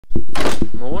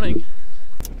Morning.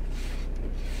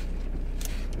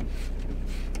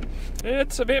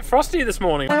 It's a bit frosty this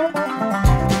morning.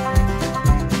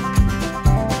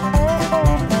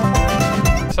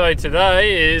 So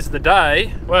today is the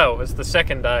day, well, it's the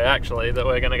second day actually, that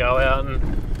we're going to go out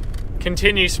and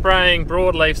continue spraying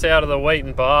broadleafs out of the wheat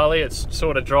and barley. It's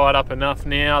sort of dried up enough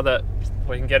now that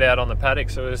we can get out on the paddock.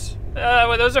 So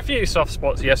well, there was a few soft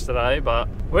spots yesterday, but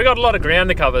we got a lot of ground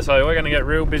to cover, so we're going to get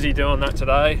real busy doing that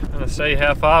today and see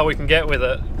how far we can get with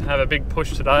it. Have a big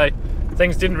push today.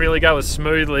 Things didn't really go as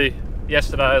smoothly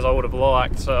yesterday as I would have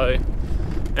liked, so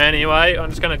anyway, I'm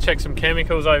just going to check some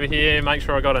chemicals over here, make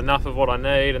sure I got enough of what I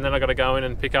need, and then I got to go in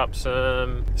and pick up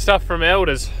some stuff from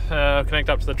Elders. Connect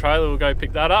up to the trailer, we'll go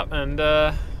pick that up, and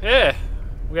yeah,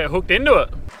 we'll get hooked into it.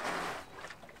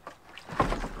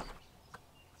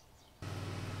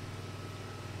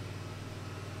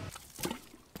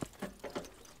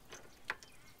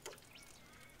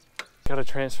 Got to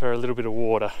transfer a little bit of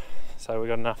water, so we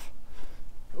got enough.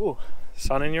 Ooh,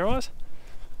 sun in your eyes.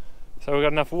 So we've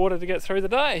got enough water to get through the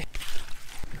day.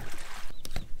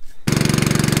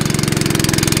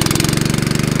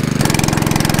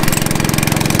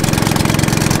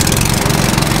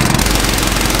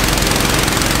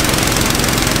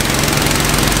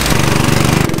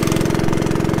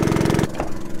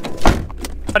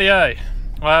 Rightio,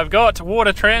 I've got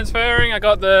water transferring. I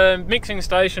got the mixing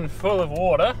station full of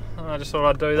water. I just thought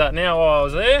I'd do that now while I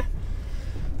was there.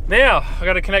 Now, I've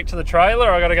got to connect to the trailer,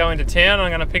 I've got to go into town, I'm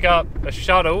going to pick up a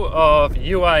shuttle of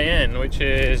UAN, which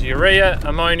is urea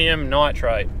ammonium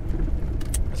nitrate.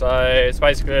 So it's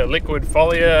basically a liquid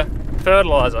foliar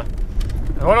fertiliser.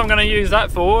 And what I'm going to use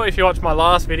that for, if you watch my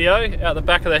last video, out the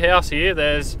back of the house here,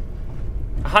 there's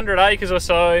 100 acres or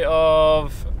so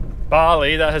of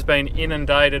barley that has been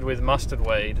inundated with mustard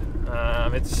weed.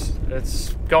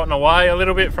 It's gotten away a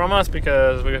little bit from us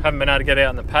because we haven't been able to get out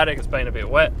in the paddock, it's been a bit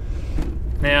wet.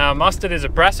 Now, mustard is a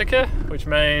brassica, which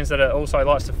means that it also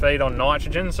likes to feed on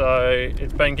nitrogen, so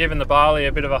it's been giving the barley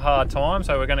a bit of a hard time,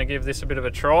 so we're going to give this a bit of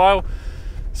a trial.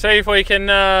 See if we can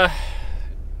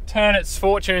turn its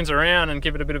fortunes around and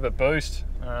give it a bit of a boost,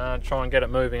 try and get it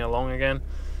moving along again.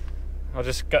 I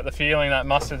just got the feeling that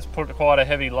mustard's put quite a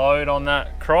heavy load on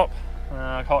that crop,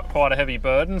 quite a heavy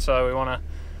burden, so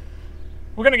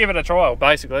we're going to give it a trial,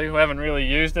 basically. We haven't really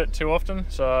used it too often,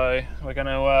 so we're going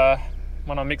to...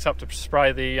 when I mix up to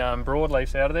spray the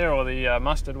broadleafs out of there, or the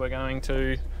mustard, we're going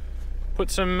to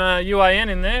put some UAN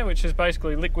in there, which is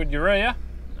basically liquid urea,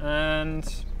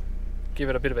 and give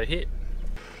it a bit of a hit.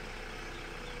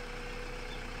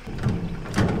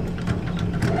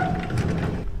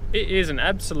 It is an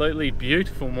absolutely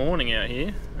beautiful morning out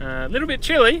here. A little bit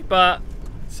chilly, but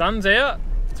sun's out,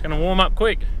 it's going to warm up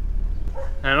quick.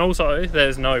 And also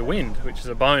there's no wind, which is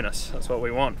a bonus. That's what we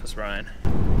want for spraying.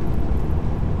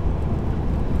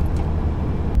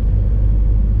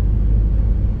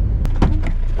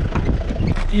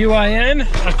 UAN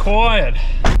acquired.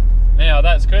 Now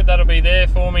that's good, that'll be there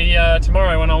for me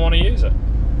tomorrow when I want to use it.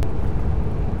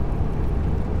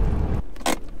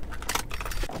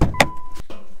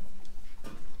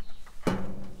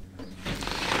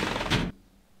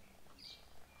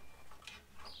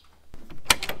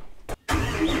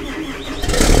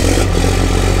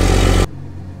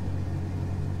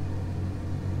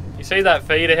 You see that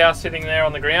feeder house sitting there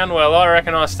on the ground? Well, I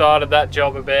reckon I started that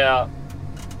job about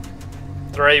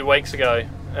 3 weeks ago,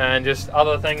 and just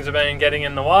other things have been getting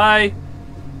in the way.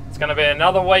 It's going to be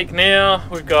another week now. I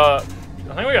think we got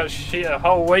a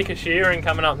whole week of shearing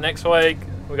coming up next week.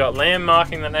 We've got lamb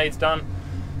marking that needs done,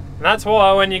 and that's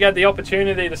why when you get the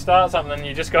opportunity to start something,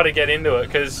 you just got to get into it,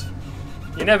 because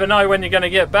you never know when you're going to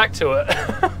get back to it.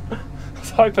 I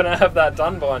was hoping to have that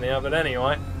done by now, but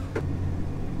anyway.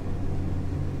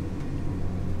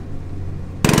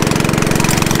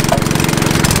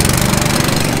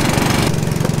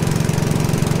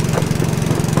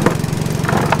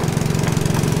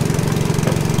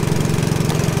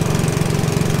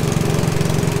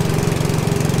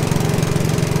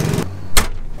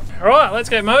 Alright, let's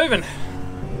get moving.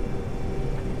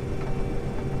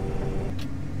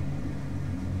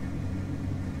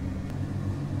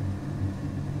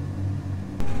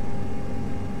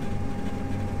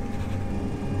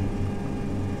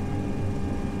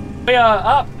 We are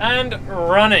up and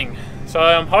running. So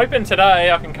I'm hoping today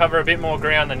I can cover a bit more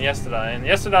ground than yesterday. And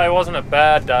yesterday wasn't a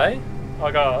bad day.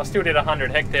 I still did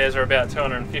 100 hectares or about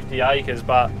 250 acres,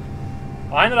 but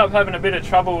I ended up having a bit of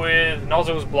trouble with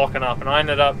nozzles blocking up, and I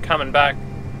ended up coming back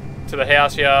to the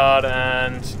house yard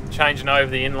and changing over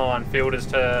the inline filters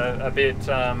to a bit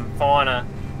finer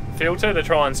filter to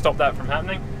try and stop that from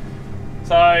happening.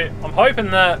 So I'm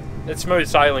hoping that it's smooth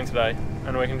sailing today,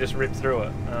 and we can just rip through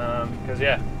it. Because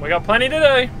yeah, we got plenty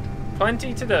to do.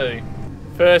 Plenty to do.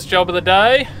 First job of the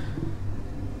day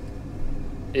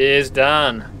is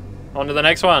done. On to the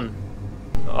next one.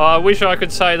 I wish I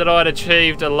could say that I'd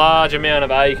achieved a large amount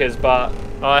of acres, but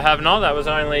I have not. That was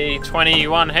only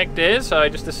 21 hectares, so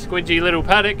just a squidgy little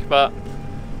paddock. But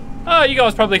oh, you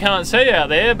guys probably can't see out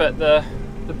there, but the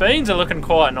beans are looking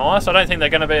quite nice. I don't think they're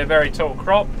going to be a very tall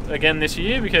crop again this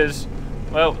year because,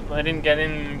 well, they didn't get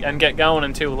in and get going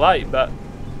until late. But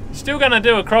still going to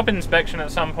do a crop inspection at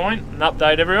some point and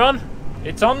update everyone.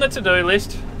 It's on the to-do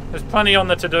list. There's plenty on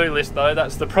the to-do list though,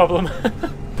 that's the problem.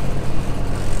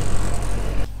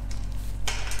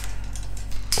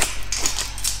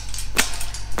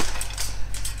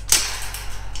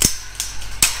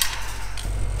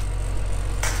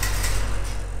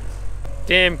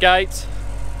 Damn gates.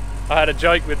 I had a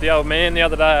joke with the old man the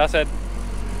other day. I said,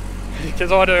 because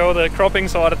I do all the cropping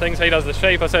side of things, he does the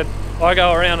sheep. I said, I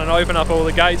go around and open up all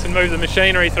the gates and move the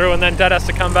machinery through, and then Dad has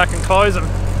to come back and close them.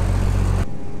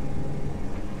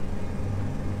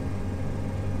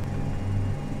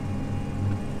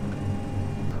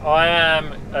 I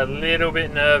am a little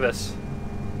bit nervous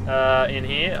in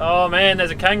here. Oh man,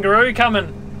 there's a kangaroo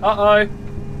coming. Uh-oh.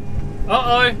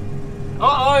 Uh-oh.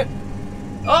 Uh-oh.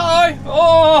 Uh-oh!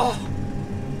 Oh!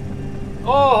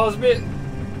 Oh, I was a bit...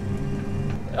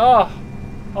 Oh!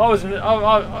 I was...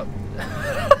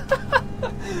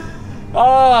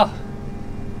 Oh!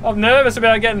 I'm nervous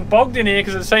about getting bogged in here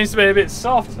because it seems to be a bit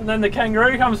soft, and then the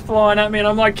kangaroo comes flying at me and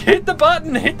I'm like, hit the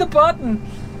button! Hit the button!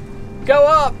 Go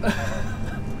up! I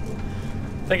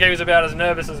think he was about as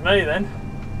nervous as me then.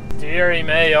 Deary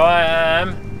me, I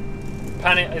am...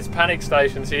 It's panic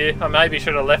stations here. I maybe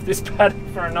should have left this paddock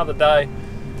for another day.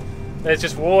 There's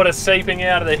just water seeping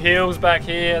out of the hills back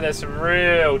here. There's some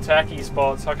real tacky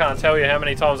spots. I can't tell you how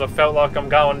many times I felt like I'm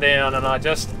going down and I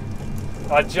just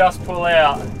pull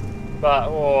out. But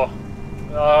oh,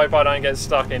 I hope I don't get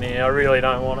stuck in here. I really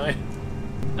don't want to.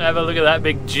 Have a look at that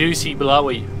big juicy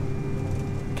blowy.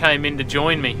 Came in to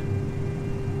join me.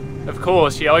 Of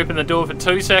course, you open the door for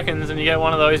 2 seconds and you get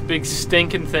one of those big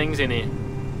stinking things in here.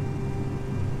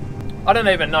 I don't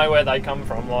even know where they come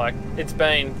from. Like, it's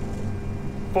been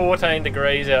 14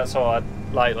 degrees outside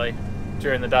lately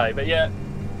during the day, but yeah,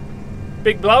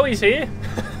 big blowies here.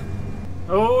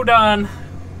 All done.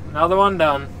 Another one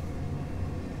done.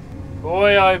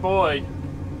 Boy oh boy,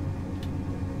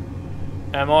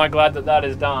 am I glad that that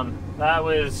is done. That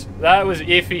was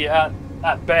iffy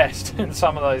at best in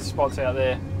some of those spots out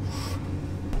there.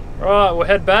 Right, we'll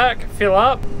head back, fill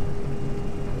up.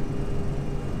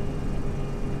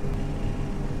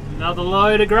 Another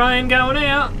load of grain going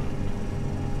out.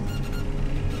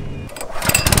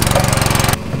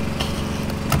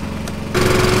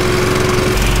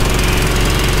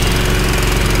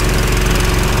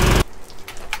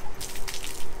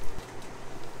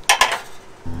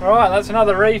 Alright, that's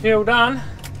another refill done.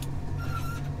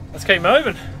 Let's keep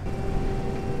moving.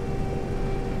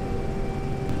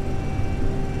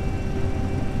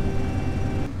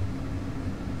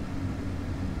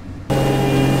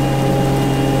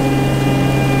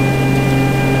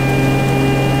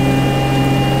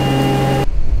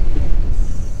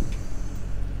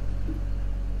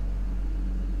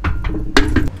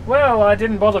 Well, I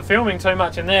didn't bother filming too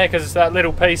much in there because that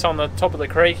little piece on the top of the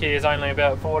creek here is only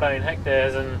about 14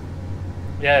 hectares, and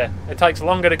yeah, it takes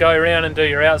longer to go around and do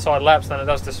your outside laps than it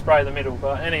does to spray the middle.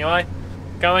 But anyway,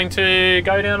 going to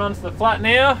go down onto the flat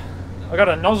now. I've got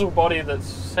a nozzle body that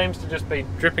seems to just be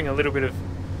dripping a little bit of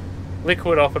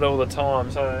liquid off it all the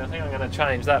time, so I think I'm going to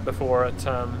change that before it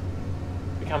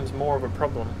becomes more of a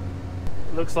problem.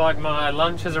 Looks like my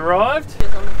lunch has arrived. She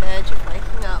was on the verge of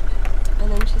waking up,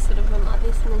 and then she sort of went like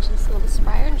this, and then she saw the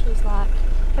sprayer and she was like,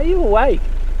 are you awake?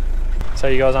 So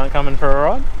you guys aren't coming for a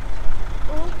ride?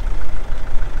 well,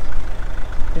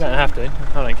 You don't have to,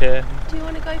 I don't care. do you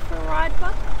want to go for a ride,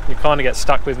 bud? You kind of get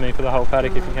stuck with me for the whole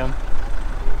paddock if you come.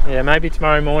 Yeah, maybe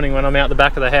tomorrow morning when I'm out the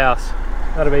back of the house.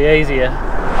 That'll be easier.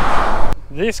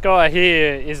 This guy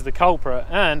here is the culprit,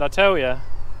 and I tell you,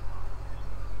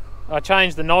 I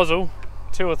changed the nozzle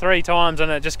 2 or 3 times and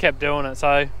it just kept doing it.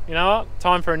 So, you know what?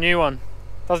 Time for a new one.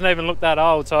 Doesn't even look that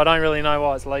old, so I don't really know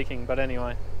why it's leaking, but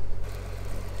anyway.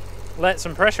 Let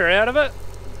some pressure out of it.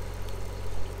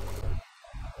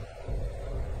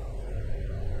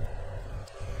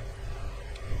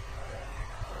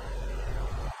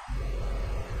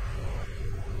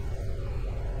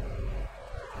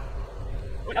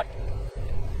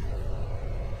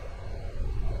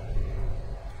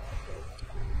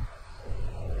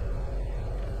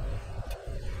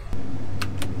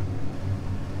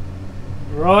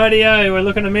 Rightio, we're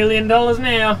looking $1 million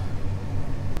now.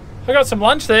 I got some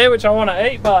lunch there which I want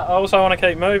to eat, but I also want to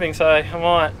keep moving, so I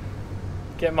might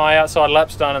get my outside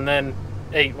laps done and then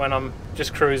eat when I'm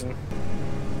just cruising.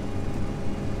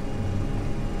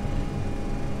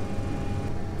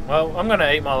 Well, I'm going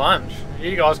to eat my lunch.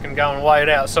 You guys can go and wait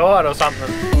outside or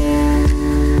something.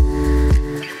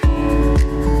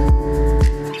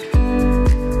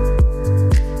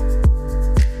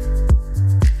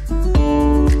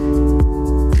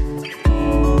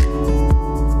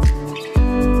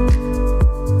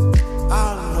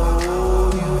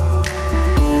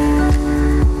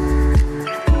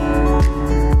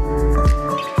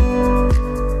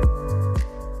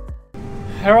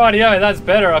 Rightio, that's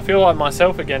better. I feel like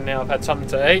myself again now. I've had something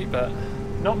to eat, but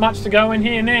not much to go in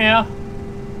here now.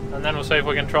 And then we'll see if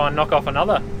we can try and knock off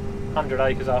another 100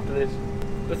 acres after this.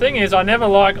 The thing is, I never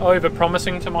like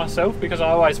over-promising to myself, because I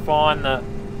always find that,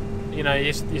 you know,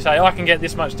 you say, I can get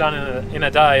this much done in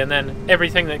a day, and then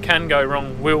everything that can go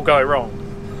wrong will go wrong.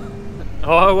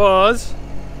 I was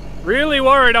really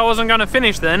worried I wasn't going to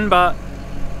finish then, but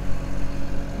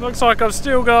looks like I've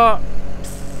still got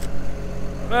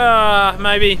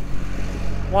maybe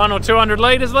 100 or 200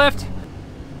 litres left.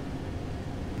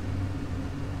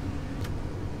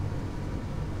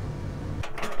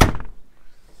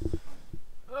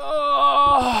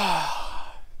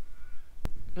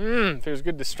 Feels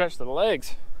good to stretch the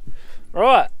legs.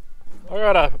 Right, I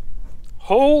got a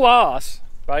whole ass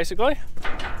basically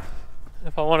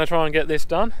if I want to try and get this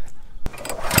done.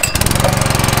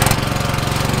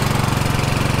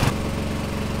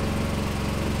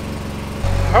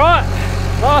 Alright,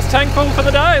 last tankful for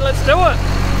the day, let's do it!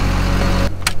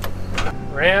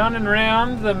 Round and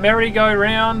round the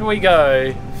merry-go-round we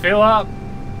go. Fill up,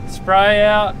 spray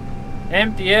out,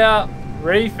 empty out,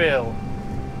 refill.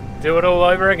 Do it all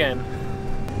over again.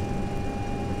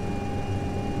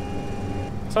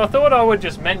 So I thought I would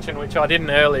just mention, which I didn't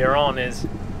earlier on, is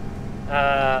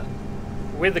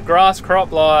with the grass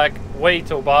crop like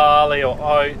wheat or barley or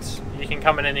oats, you can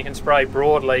come in and you can spray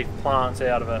broadleaf plants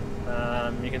out of it.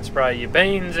 You can spray your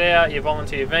beans out, your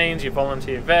volunteer beans, your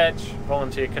volunteer veg,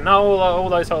 volunteer canola, all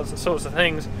those sorts of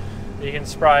things you can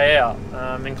spray out,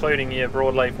 including your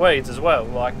broadleaf weeds as well.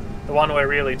 Like the one we're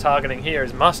really targeting here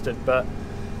is mustard, but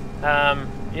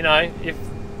you know, if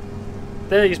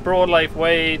these broadleaf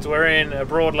weeds were in a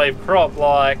broadleaf crop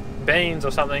like beans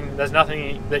or something, there's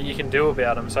nothing that you can do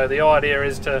about them. So the idea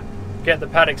is to get the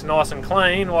paddocks nice and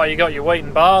clean while you got your wheat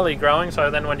and barley growing, so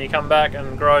then when you come back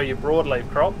and grow your broadleaf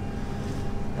crop,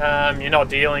 you're not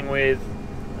dealing with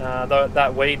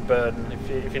that weed burden,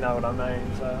 if you know what I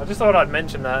mean. So I just thought I'd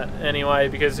mention that anyway,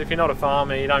 because if you're not a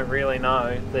farmer you don't really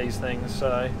know these things,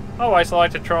 so I always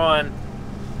like to try and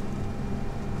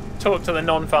talk to the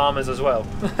non-farmers as well.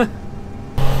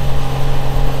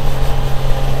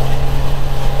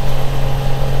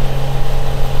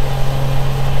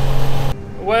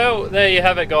 Well, there you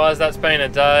have it guys, that's been a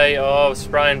day of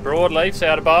spraying broadleafs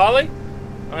out of barley.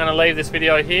 I'm going to leave this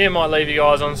video here, might leave you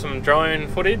guys on some drone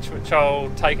footage which I'll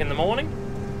take in the morning.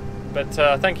 But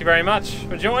thank you very much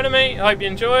for joining me, I hope you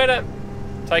enjoyed it.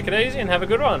 Take it easy and have a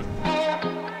good one.